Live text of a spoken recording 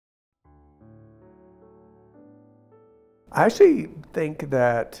I actually think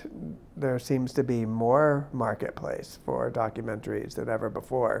that there seems to be more marketplace for documentaries than ever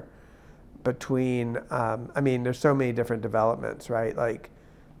before. There's so many different developments, right? Like,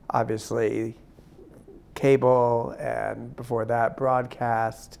 obviously, cable and before that,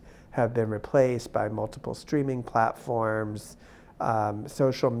 broadcast have been replaced by multiple streaming platforms.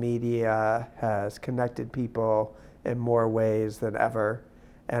 Social media has connected people in more ways than ever,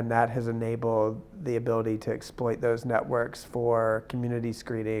 and that has enabled the ability to exploit those networks for community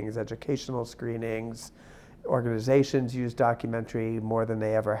screenings, educational screenings. Organizations use documentary more than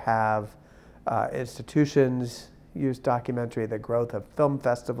they ever have. Institutions use documentary. The growth of film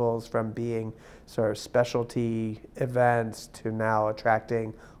festivals from being sort of specialty events to now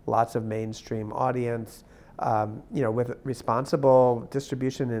attracting lots of mainstream audience. With responsible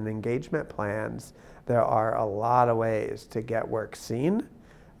distribution and engagement plans, there are a lot of ways to get work seen.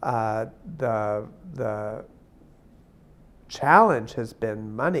 The challenge has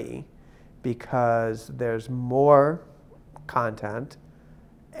been money because there's more content,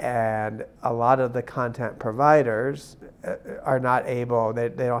 and a lot of the content providers are not able, they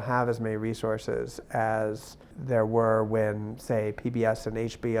don't have as many resources as there were when, say, PBS and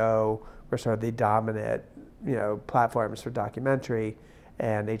HBO were sort of the dominant, platforms for documentary,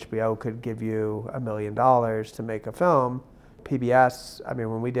 and HBO could give you $1 million to make a film. PBS,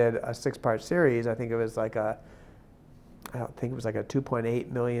 when we did a 6-part series, I don't think it was like a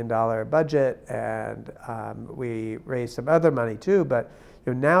 $2.8 million budget, and we raised some other money too. But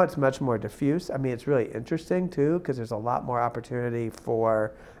now it's much more diffuse. It's really interesting too because there's a lot more opportunity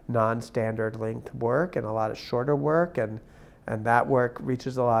for non-standard linked work and a lot of shorter work, and that work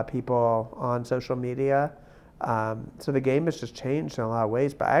reaches a lot of people on social media. So the game has just changed in a lot of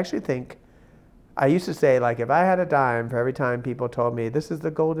ways. But I actually think I used to say, like, if I had a dime for every time people told me this is the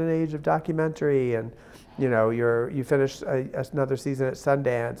golden age of documentary, and you finish another season at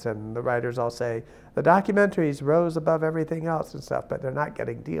Sundance, and the writers all say the documentaries rose above everything else and stuff, but they're not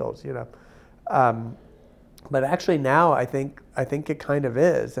getting deals. But actually now I think it kind of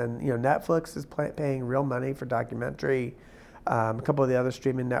is, and Netflix is paying real money for documentary. A couple of the other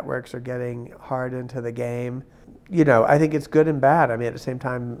streaming networks are getting hard into the game. I think it's good and bad. At the same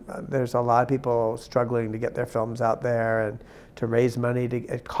time, there's a lot of people struggling to get their films out there and to raise money.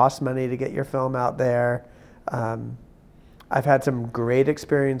 It costs money to get your film out there. I've had some great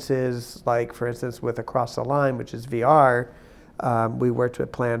experiences, like, for instance, with Across the Line, which is VR. We worked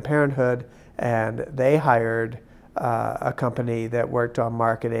with Planned Parenthood, and they hired a company that worked on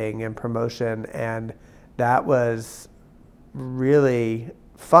marketing and promotion, and that was really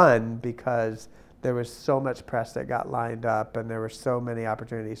fun because there was so much press that got lined up, and there were so many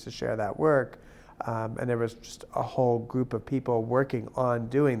opportunities to share that work, and there was just a whole group of people working on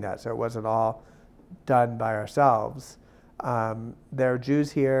doing that, so it wasn't all done by ourselves. There are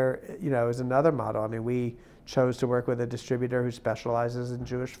Jews here, is another model. We chose to work with a distributor who specializes in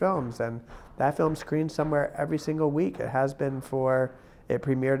Jewish films, and that film screens somewhere every single week. It has been it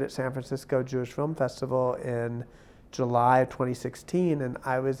premiered at San Francisco Jewish Film Festival in July of 2016, and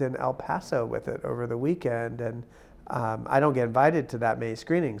I was in El Paso with it over the weekend, and I don't get invited to that many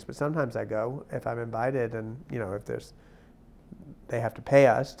screenings, but sometimes I go if I'm invited, and if they have to pay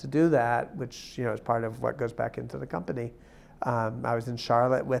us to do that, which is part of what goes back into the company. I was in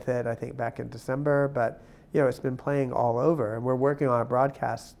Charlotte with it, I think back in December, but it's been playing all over, and we're working on a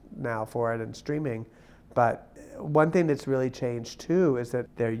broadcast now for it and streaming. But one thing that's really changed too is that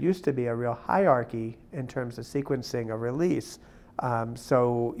there used to be a real hierarchy in terms of sequencing a release.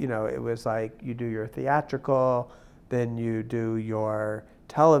 It was like you do your theatrical, then you do your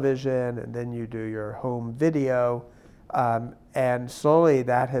television, and then you do your home video. And slowly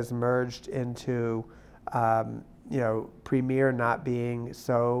that has merged into, Premiere not being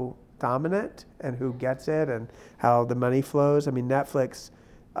so dominant and who gets it and how the money flows. Netflix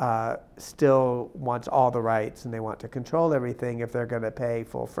still wants all the rights, and they want to control everything if they're going to pay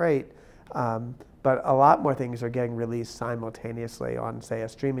full freight. But a lot more things are getting released simultaneously on, say, a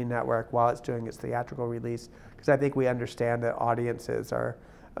streaming network while it's doing its theatrical release, because I think we understand that audiences are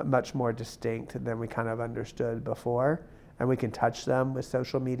much more distinct than we kind of understood before, and we can touch them with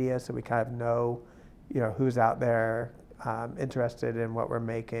social media, so we kind of know, who's out there interested in what we're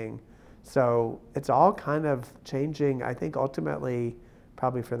making. So it's all kind of changing, I think, ultimately,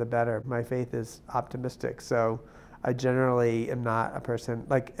 probably for the better. My faith is optimistic, so I generally am not a person,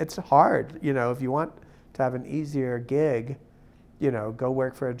 like, it's hard, if you want to have an easier gig, go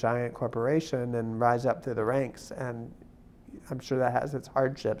work for a giant corporation and rise up through the ranks, and I'm sure that has its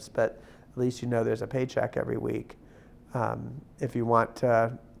hardships, but at least there's a paycheck every week. If you want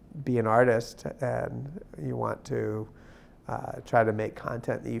to be an artist and you want to try to make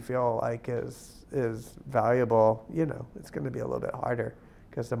content that you feel like is valuable, it's going to be a little bit harder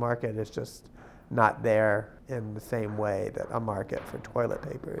because the market is just not there in the same way that a market for toilet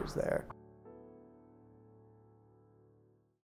paper is there.